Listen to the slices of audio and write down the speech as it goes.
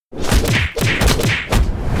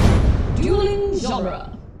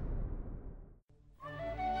genre.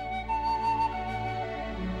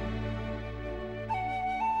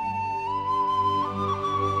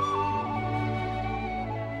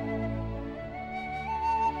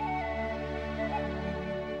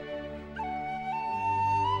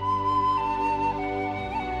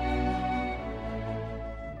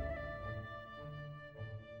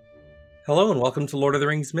 Hello and welcome to Lord of the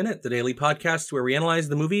Rings Minute, the daily podcast where we analyze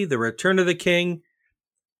the movie The Return of the King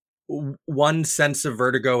one sense of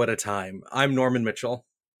vertigo at a time. I'm Norman Mitchell.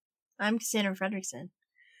 I'm Cassandra Fredrickson.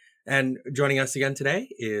 And joining us again today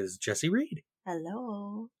is Jesse Reed.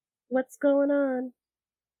 Hello. What's going on?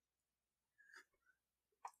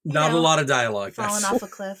 Not a lot of dialogue. Falling off a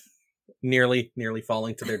cliff. Nearly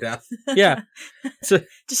falling to their death. Yeah. So,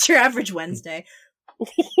 just your average Wednesday.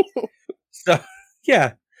 So,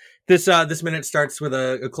 yeah. This minute starts with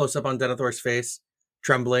a close-up on Denethor's face,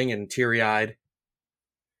 trembling and teary-eyed,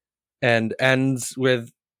 and ends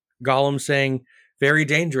with Gollum saying, "Very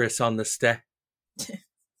dangerous on the stair."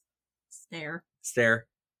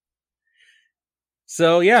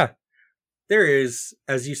 So, yeah, there is,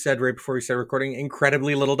 as you said right before we started recording,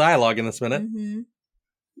 incredibly little dialogue in this minute. Mm-hmm.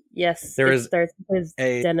 Yes, there starts with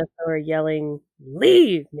Denethor yelling,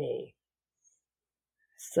 "Leave me!"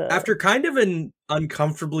 So after kind of an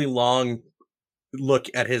uncomfortably long look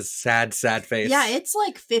at his sad face. Yeah, it's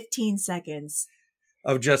like 15 seconds.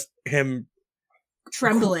 Of just him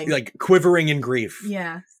trembling. Like quivering in grief.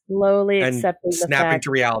 Yeah. Slowly and accepting the snapping fact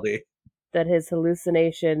to reality. that his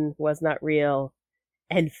hallucination was not real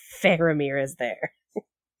and Faramir is there.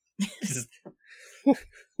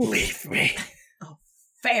 Leave me. Oh,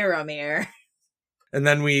 Faramir. And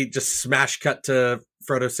then we just smash cut to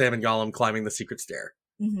Frodo, Sam, and Gollum climbing the secret stair.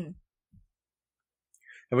 Mm-hmm.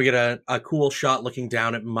 And we get a cool shot looking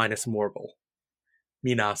down at Minas Morgul.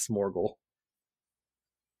 Minas Morgul.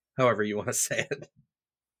 However you want to say it.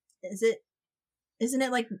 Isn't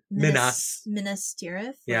it like Minas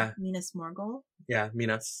Tirith? Yeah. Like Minas Morgul? Yeah,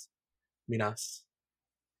 Minas Morgul.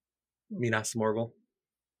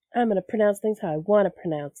 I'm going to pronounce things how I want to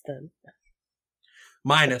pronounce them.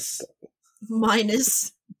 Minus.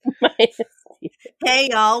 Hey,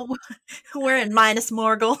 y'all. We're in Minas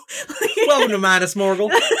Morgul. Welcome to Minas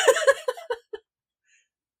Morgul.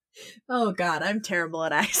 Oh, God. I'm terrible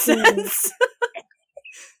at accents.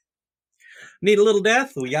 Need a little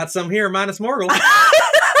death? We got some here in Minas Morgul.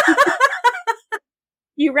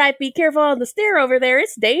 You right, be careful on the stair over there.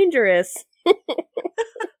 It's dangerous.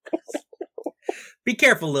 Be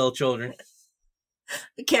careful, little children.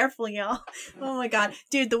 Be careful, y'all. Oh, my God.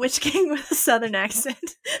 Dude, the Witch King with a southern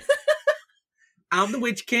accent. I'm the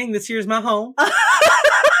Witch King. This here's my home.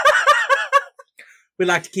 We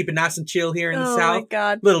like to keep it nice and chill here in the south. Oh my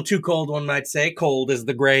God. Little too cold, one might say. Cold as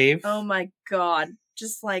the grave. Oh my God.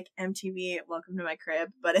 Just like MTV, Welcome to My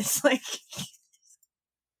Crib, but it's like...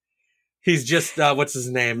 He's just, what's his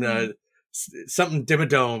name? Something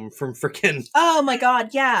Dimmadome from frickin'... Oh my God,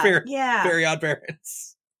 yeah. Very Odd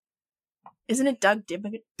Parents. Isn't it Doug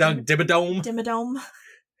Dimmadome? Doug Dimmadome. Dimmadome.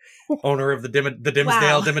 Owner of the Dimsdale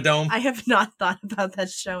Wow. Dimmadome. I have not thought about that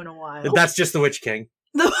show in a while. That's just the Witch King.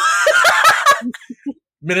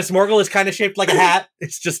 Minas Morgul is kind of shaped like a hat.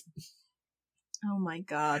 It's just... Oh my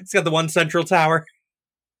God. It's got the one central tower.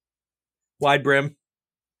 Wide brim.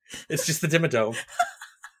 It's just the Dimmadome.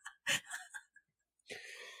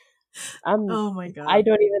 Oh my God. I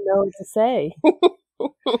don't even know what to say.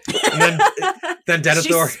 And then Denethor...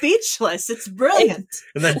 She's speechless. It's brilliant.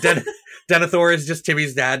 And then Denethor is just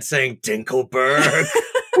Timmy's dad saying, Dinkelberg.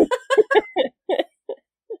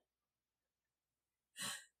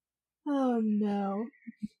 Oh no.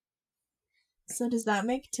 So does that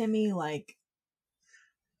make Timmy like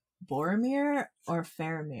Boromir or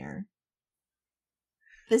Faramir?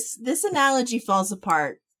 This analogy falls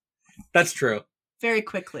apart That's true. very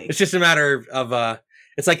quickly. It's just a matter of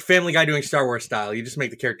it's like Family Guy doing Star Wars style. You just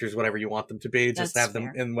make the characters whatever you want them to be. Just That's have them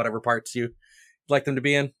fair. in whatever parts you like them to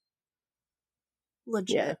be in.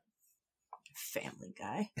 Legit. Yeah. Family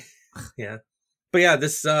Guy. Yeah. But yeah,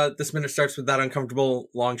 this minute starts with that uncomfortable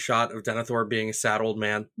long shot of Denethor being a sad old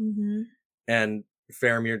man. Mm-hmm. And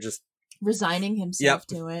Faramir just Resigning himself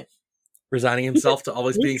to it. resigning himself to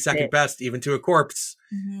always being second best, even to a corpse.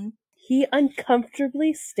 Mm-hmm. He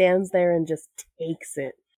uncomfortably stands there and just takes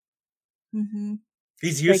it. Mm-hmm.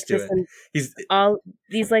 He's used to it. He's all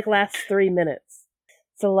these like last 3 minutes.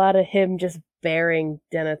 It's a lot of him just bearing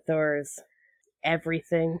Denethor's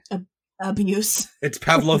everything. Abuse. It's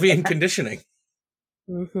Pavlovian conditioning.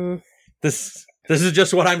 Mm-hmm. This is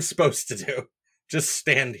just what I'm supposed to do. Just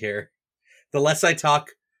stand here. The less I talk,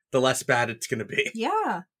 the less bad it's gonna be.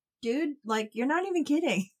 Yeah. Dude, like, you're not even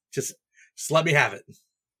kidding. Just Just let me have it.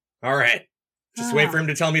 All right. Just wait for him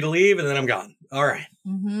to tell me to leave, and then I'm gone. All right.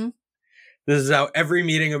 Mm-hmm. This is how every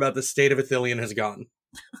meeting about the state of Ithilien has gone.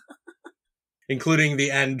 Including the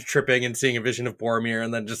end tripping and seeing a vision of Boromir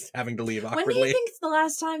and then just having to leave awkwardly. When do you think the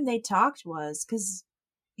last time they talked was? Because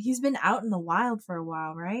he's been out in the wild for a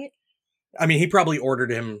while, right? I mean, he probably ordered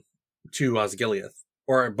him to Osgiliath,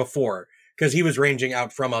 or before, because he was ranging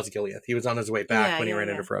out from Osgiliath. He was on his way back when he ran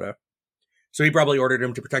into Frodo. So he probably ordered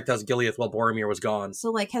him to protect Osgiliath while Boromir was gone.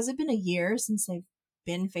 So, like, has it been a year since they've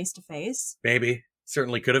been face to face? Maybe.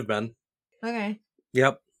 Certainly could have been. Okay.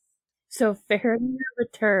 Yep. So Faramir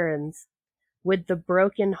returns with the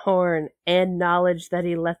broken horn and knowledge that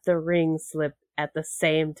he let the ring slip at the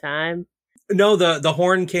same time. No, the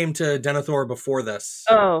horn came to Denethor before this.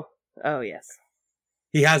 Oh, yes.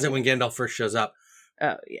 He has it when Gandalf first shows up.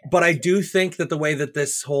 Oh, yeah. But I do think that the way that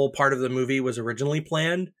this whole part of the movie was originally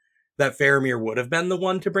planned, that Faramir would have been the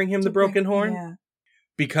one to bring him the broken horn. Yeah.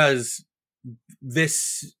 Because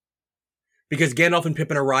Gandalf and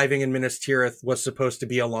Pippin arriving in Minas Tirith was supposed to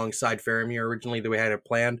be alongside Faramir originally, the way I had it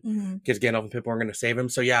planned, because Gandalf and Pippin were going to save him.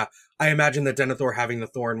 So yeah, I imagine that Denethor having the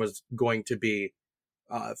thorn was going to be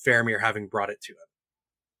Faramir having brought it to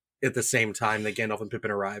him at the same time that Gandalf and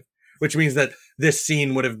Pippin arrive, which means that this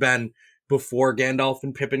scene would have been before Gandalf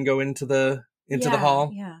and Pippin go into the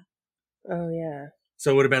hall. Yeah. Oh, yeah. So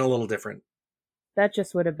it would have been a little different. That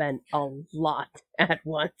just would have been a lot at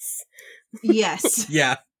once. Yes.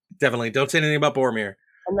 Yeah. Definitely. Don't say anything about Boromir.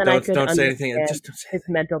 And then Don't say anything. Just don't say his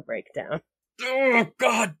mental breakdown. Oh,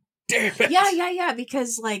 God damn it. Yeah.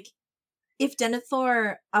 Because, like, if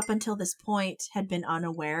Denethor, up until this point, had been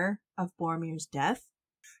unaware of Boromir's death.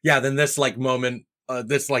 Yeah, then this, like, moment,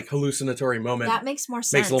 this, like, hallucinatory moment. That makes more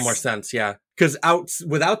sense. Makes a little more sense, yeah. Because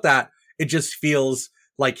without that, it just feels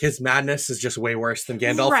like his madness is just way worse than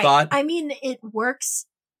Gandalf thought. I mean, it works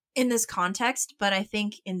in this context, but I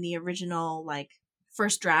think in the original, like,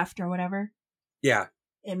 first draft or whatever, yeah,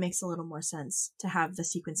 it makes a little more sense to have the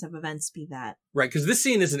sequence of events be that. Right, because this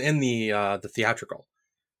scene isn't in the theatrical.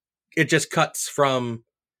 It just cuts from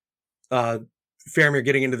Faramir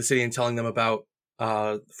getting into the city and telling them about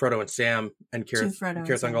Frodo and Sam and Cirith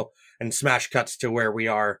Ungol, and smash cuts to where we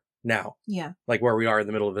are now. Yeah. Like where we are in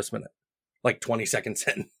the middle of this minute. Like 20 seconds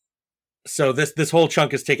in. So this whole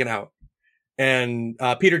chunk is taken out. And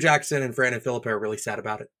Peter Jackson and Fran and Philippa are really sad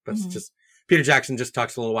about it. But it's just Peter Jackson just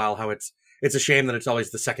talks a little while how it's a shame that it's always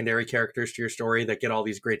the secondary characters to your story that get all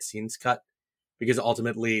these great scenes cut, because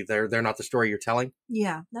ultimately they're not the story you're telling.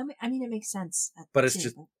 Yeah, I mean, it makes sense. But it's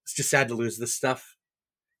just sad to lose this stuff,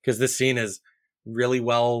 because this scene is really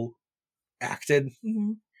well acted.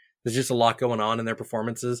 Mm-hmm. There's just a lot going on in their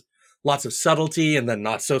performances. Lots of subtlety, and then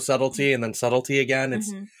not so subtlety, and then subtlety again.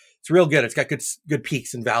 It's real good. It's got good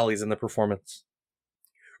peaks and valleys in the performance.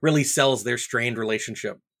 Really sells their strained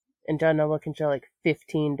relationship. And done to look into like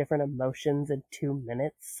 15 different emotions in 2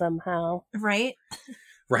 minutes somehow. Right?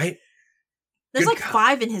 Right? There's good like God.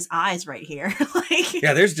 5 in his eyes right here. Like,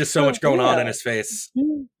 yeah, there's just so much going on in his face. He's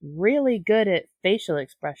really good at facial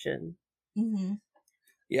expression. Mm-hmm.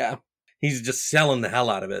 Yeah. He's just selling the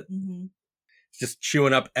hell out of it. Mm-hmm. He's just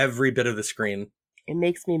chewing up every bit of the screen. It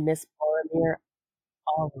makes me miss Boromir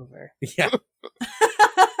all over. Yeah.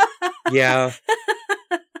 Yeah.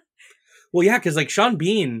 Well, yeah, because like Sean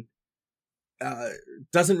Bean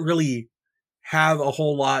doesn't really have a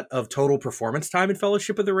whole lot of total performance time in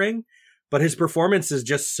Fellowship of the Ring, but his performance is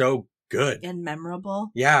just so good and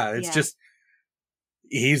memorable. Yeah, it's just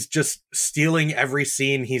he's just stealing every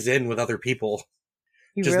scene he's in with other people.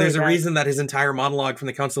 There's a reason that his entire monologue from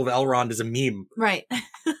the Council of Elrond is a meme. Right.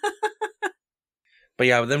 But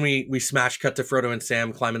yeah, then we smash cut to Frodo and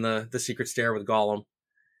Sam climbing the secret stair with Gollum.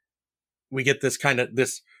 We get this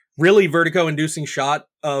really vertigo-inducing shot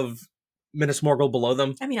of Minas Morgul below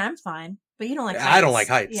them. I mean, I'm fine, but you don't like heights. I don't like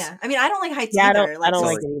heights. Yeah. I mean, I don't like heights either. I don't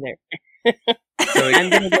like it either. So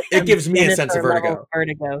it gives me a sense of vertigo.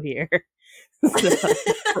 Vertigo here.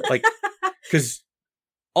 Like, because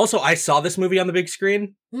also I saw this movie on the big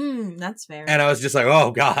screen. That's fair. And I was just like,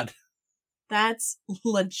 oh God. That's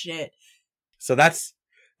legit. So that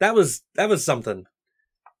was something.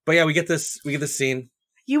 But yeah, we get this scene.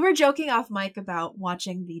 You were joking off mic about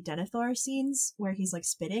watching the Denethor scenes where he's like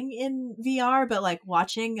spitting in VR, but like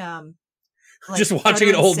watching just watching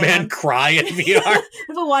an old man cry in VR.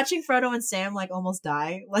 But watching Frodo and Sam like almost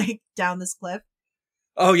die like down this cliff.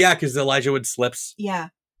 Oh yeah, because Elijah Wood slips. Yeah.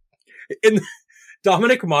 And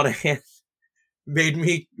Dominic Monaghan made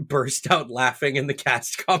me burst out laughing in the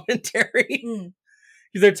cast commentary.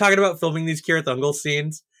 They're talking about filming these Cirith Ungol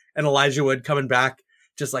scenes and Elijah Wood coming back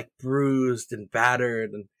just like bruised and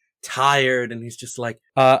battered and tired, and he's just like,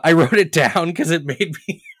 I wrote it down because it made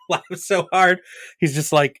me laugh so hard. He's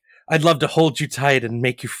just like, I'd love to hold you tight and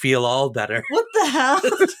make you feel all better. What the hell?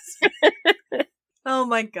 Oh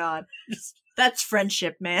my god. That's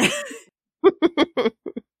friendship, man.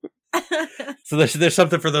 So there's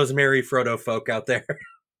something for those merry Frodo folk out there.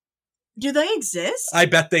 Do they exist? I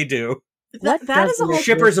bet they do. What That is a doesn't whole... exist?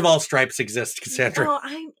 Shippers of all stripes exist, Cassandra. Oh,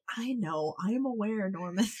 I know. I am aware,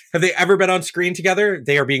 Norman. Have they ever been on screen together?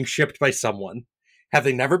 They are being shipped by someone. Have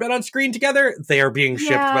they never been on screen together? They are being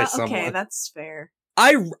shipped by someone. Okay, that's fair.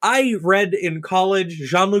 I read in college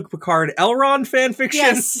Jean-Luc Picard Elrond fanfiction.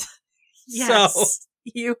 Yes. Yes. So-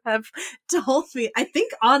 You have told me. I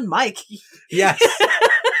think on mic. Yes.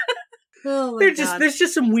 Oh my god. There's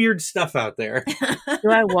just some weird stuff out there. Do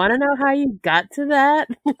I want to know how you got to that?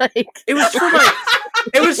 Like, It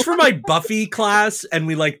was for my Buffy class, and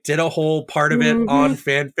we like did a whole part of it on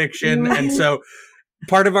fan fiction, and so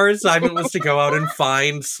part of our assignment was to go out and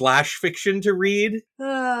find slash fiction to read,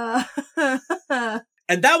 and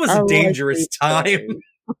that was a dangerous time.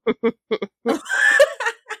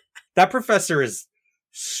 That professor is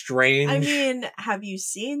strange. I mean, have you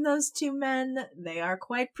seen those two men? They are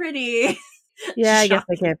quite pretty. Yeah, I guess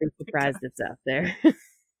I can't be surprised it's out there.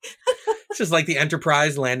 It's just like the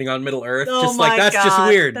Enterprise landing on Middle Earth. Oh Just my like that's god, just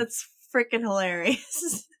weird. That's freaking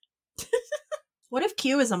hilarious. What if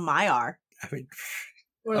Q is a Maiar? I mean,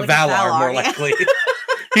 Or a like Valar, more yeah. likely.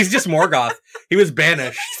 He's just Morgoth. He was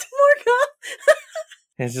banished. Morgoth.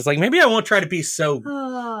 And it's just like, maybe I won't try to be so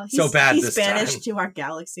Oh, So bad he's this banished time. to our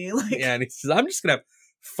galaxy. Like, yeah, and he says, I'm just gonna have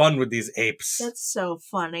fun with these apes. that's so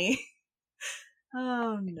funny.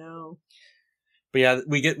 Oh no. But yeah,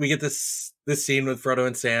 we get this scene with Frodo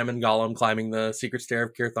and Sam and Gollum climbing the secret stair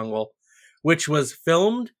of Cir Thungol, which was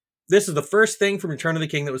filmed. This is the first thing from Return of the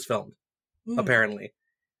King that was filmed, apparently.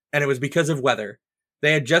 And it was because of weather.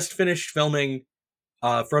 They had just finished filming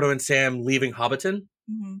Frodo and Sam leaving Hobbiton,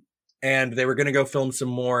 Mm-hmm. and they were going to go film some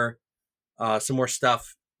more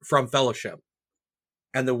stuff from Fellowship.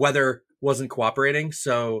 And the weather wasn't cooperating,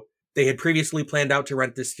 so they had previously planned out to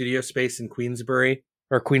rent this studio space in Queensbury,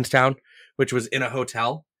 or Queenstown, which was in a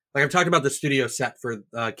hotel. Like, I've talked about the studio set for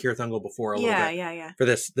Cir Thungol before a little bit. Yeah. For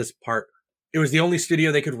this part. It was the only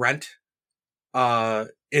studio they could rent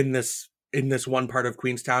in this one part of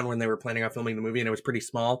Queenstown when they were planning on filming the movie, and it was pretty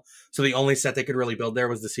small. So the only set they could really build there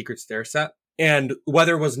was the Secret Stair set. And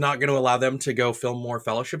weather was not going to allow them to go film more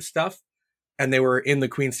Fellowship stuff. And they were in the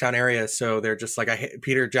Queenstown area, so they're just like,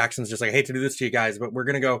 Peter Jackson's just like, I hate to do this to you guys, but we're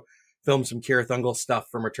going to go film some Cir Thungol stuff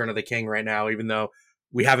from Return of the King right now, even though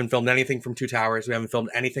we haven't filmed anything from Two Towers. We haven't filmed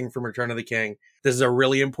anything from Return of the King. This is a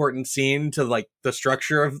really important scene to like the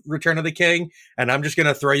structure of Return of the King. And I'm just going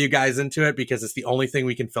to throw you guys into it because it's the only thing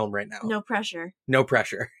we can film right now. No pressure. No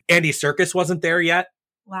pressure. Andy Serkis wasn't there yet.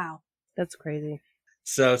 Wow. That's crazy.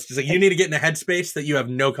 So it's just like, you need to get in a headspace that you have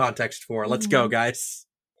no context for. Let's go, guys.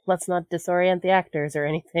 Let's not disorient the actors or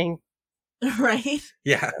anything. Right?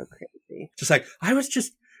 Yeah. So crazy. Just like,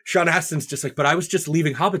 Sean Astin's just like, but I was just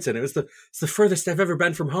leaving Hobbiton. It's the furthest I've ever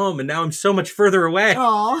been from home, and now I'm so much further away.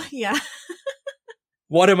 Oh, yeah.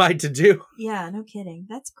 What am I to do? Yeah, no kidding.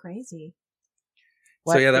 That's crazy.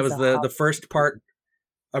 So yeah, that was the first part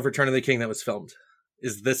of Return of the King that was filmed.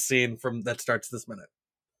 Is this scene that starts this minute.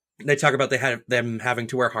 They talk about them having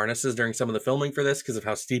to wear harnesses during some of the filming for this because of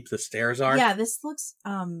how steep the stairs are. Yeah, this looks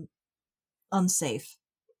unsafe.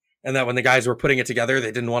 And that when the guys were putting it together,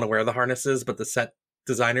 they didn't want to wear the harnesses, but the set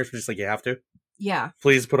designers were just like, you have to. Yeah.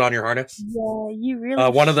 Please put on your harness. Yeah, you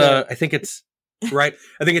really One of should. I think it's right.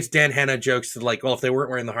 I think it's Dan Hanna jokes that like, well, if they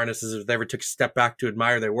weren't wearing the harnesses, if they ever took a step back to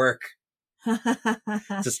admire their work,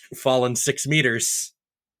 just fallen 6 meters.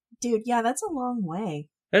 Dude, yeah, that's a long way.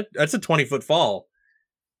 That's a 20-foot fall.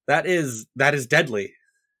 That is deadly.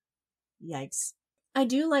 Yikes. I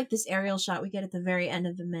do like this aerial shot we get at the very end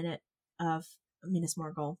of the minute of Minas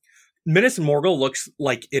Morgul. Minas Morgul looks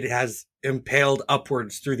like it has impaled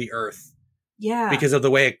upwards through the earth. Yeah. Because of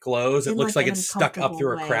the way it glows. It In, looks like, like an it's stuck up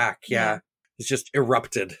through uncomfortable a way. crack. Yeah. It's just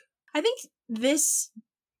erupted. I think this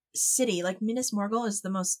city, like Minas Morgul, is the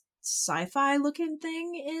most sci-fi looking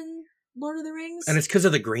thing in Lord of the Rings. And it's because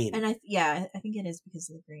of the green. And I think it is because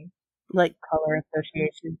of the green. Like color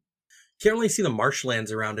association. Can't really see the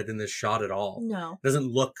marshlands around it in this shot at all. No. It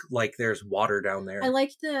doesn't look like there's water down there. I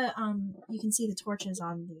like the you can see the torches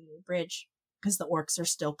on the bridge because the orcs are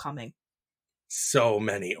still coming. So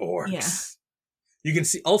many orcs. Yeah. You can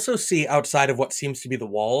also see outside of what seems to be the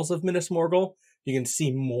walls of Minas Morgul, you can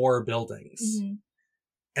see more buildings. Mm-hmm.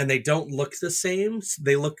 And they don't look the same.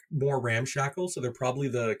 They look more ramshackle, so they're probably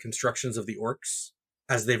the constructions of the orcs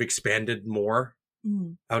as they've expanded more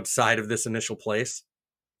outside of this initial place.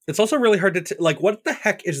 It's also really hard to like, what the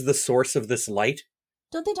heck is the source of this light?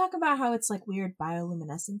 Don't they talk about how it's like weird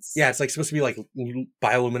bioluminescence? Yeah, it's like supposed to be like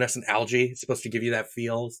bioluminescent algae. It's supposed to give you that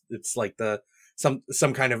feel. It's like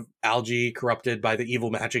some kind of algae corrupted by the evil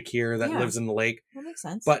magic here that lives in the lake. That makes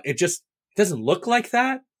sense. But it just doesn't look like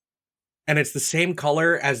that. And it's the same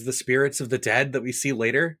color as the spirits of the dead that we see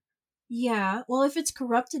later. Yeah, well, if it's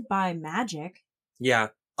corrupted by magic. Yeah.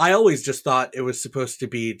 I always just thought it was supposed to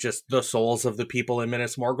be just the souls of the people in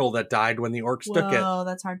Minas Morgul that died when the orcs took it. Oh,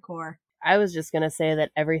 that's hardcore. I was just going to say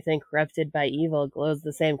that everything corrupted by evil glows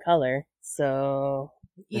the same color. So.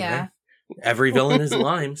 Yeah. Every villain is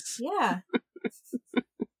limes. Yeah.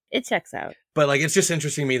 It checks out. But like, it's just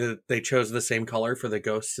interesting to me that they chose the same color for the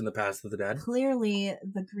ghosts in the Past of the Dead. Clearly,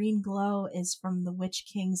 the green glow is from the Witch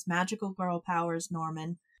King's magical girl powers,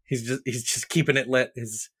 Norman. He's just keeping it lit.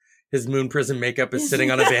 His moon prism makeup is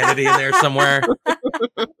sitting on a vanity in there somewhere.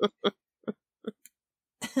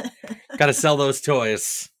 Gotta sell those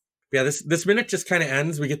toys. Yeah, this minute just kind of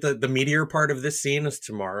ends. We get the meteor part of this scene is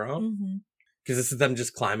tomorrow. Because this is them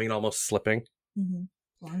just climbing and almost slipping.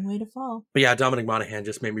 Long way to fall. But yeah, Dominic Monaghan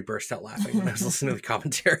just made me burst out laughing when I was listening to the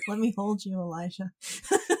commentary. Let me hold you, Elijah.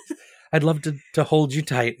 I'd love to hold you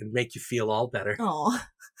tight and make you feel all better. Oh.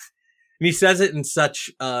 And he says it in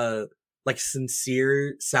such like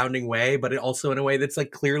sincere sounding way, but it also in a way that's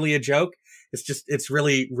like clearly a joke. It's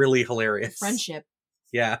really, really hilarious. Friendship.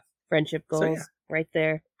 Yeah. Friendship goals right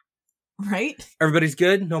there. Right? Everybody's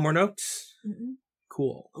good? No more notes? Mm-mm.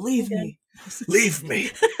 Cool. Leave me. Leave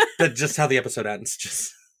me. That's just how the episode ends.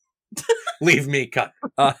 Just leave me, cut.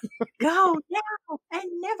 Go now and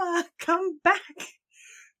never come back.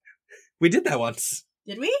 We did that once.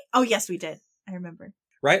 Did we? Oh, yes, we did. I remember.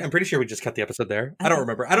 Right? I'm pretty sure we just cut the episode there. I don't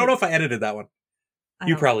remember. I don't know if I edited that one.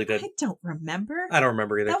 You probably did. I don't remember. I don't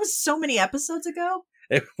remember either. That was so many episodes ago.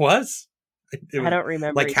 It was? I don't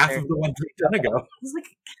remember. Like half of the ones we've done ago.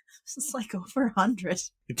 It was like over 100.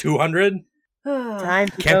 200? Time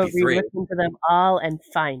to Can't go be 3. re-listen to them all and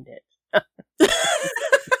find it.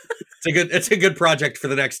 It's a good project for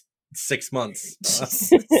the next 6 months.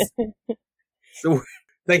 So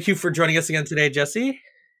thank you for joining us again today, Jesse.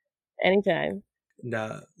 Anytime.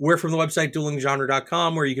 And, we're from the website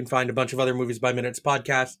duelinggenre.com, where you can find a bunch of other Movies by Minutes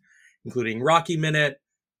podcasts, including Rocky Minute,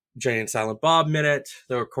 Jay and Silent Bob Minute,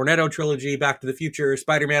 the Cornetto trilogy, Back to the Future,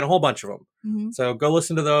 Spider-Man, a whole bunch of them. So go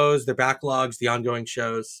listen to those, their backlogs, the ongoing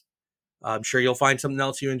shows. I'm sure you'll find something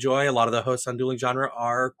else you enjoy. A lot of the hosts on Dueling Genre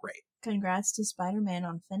are great. Congrats to Spider-Man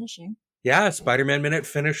on finishing. Yeah, Spider-Man Minute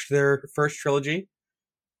finished their first trilogy.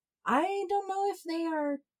 I don't know if they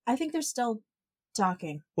are. I think they're still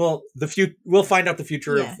talking. Well, we'll find out the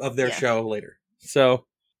future of their show later. So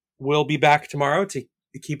we'll be back tomorrow to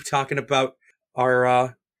keep talking about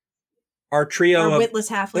our trio of witless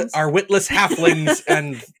halflings. Our witless halflings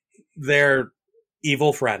and their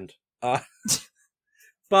evil friend.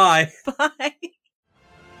 Bye. Bye.